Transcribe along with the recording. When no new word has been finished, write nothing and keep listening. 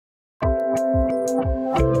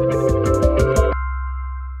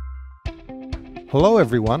Hello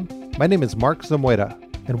everyone, my name is Mark Zamoyta,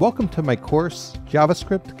 and welcome to my course,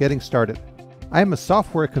 JavaScript Getting Started. I am a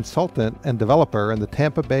software consultant and developer in the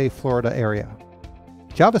Tampa Bay, Florida area.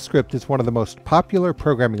 JavaScript is one of the most popular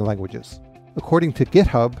programming languages. According to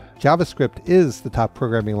GitHub, JavaScript is the top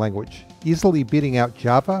programming language, easily beating out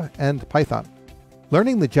Java and Python.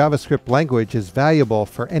 Learning the JavaScript language is valuable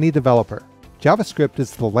for any developer. JavaScript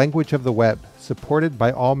is the language of the web, supported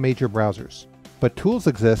by all major browsers. But tools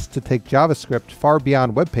exist to take JavaScript far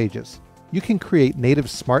beyond web pages. You can create native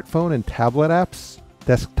smartphone and tablet apps,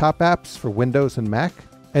 desktop apps for Windows and Mac,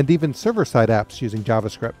 and even server-side apps using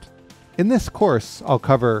JavaScript. In this course, I'll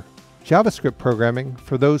cover JavaScript programming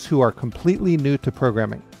for those who are completely new to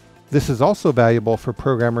programming. This is also valuable for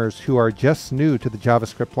programmers who are just new to the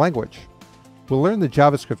JavaScript language. We'll learn the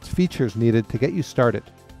JavaScript features needed to get you started,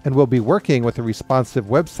 and we'll be working with a responsive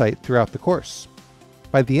website throughout the course.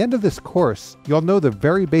 By the end of this course, you'll know the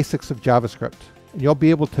very basics of JavaScript, and you'll be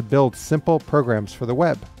able to build simple programs for the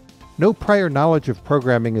web. No prior knowledge of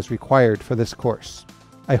programming is required for this course.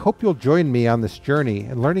 I hope you'll join me on this journey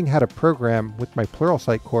in learning how to program with my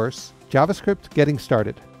Pluralsight course, JavaScript Getting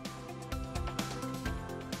Started.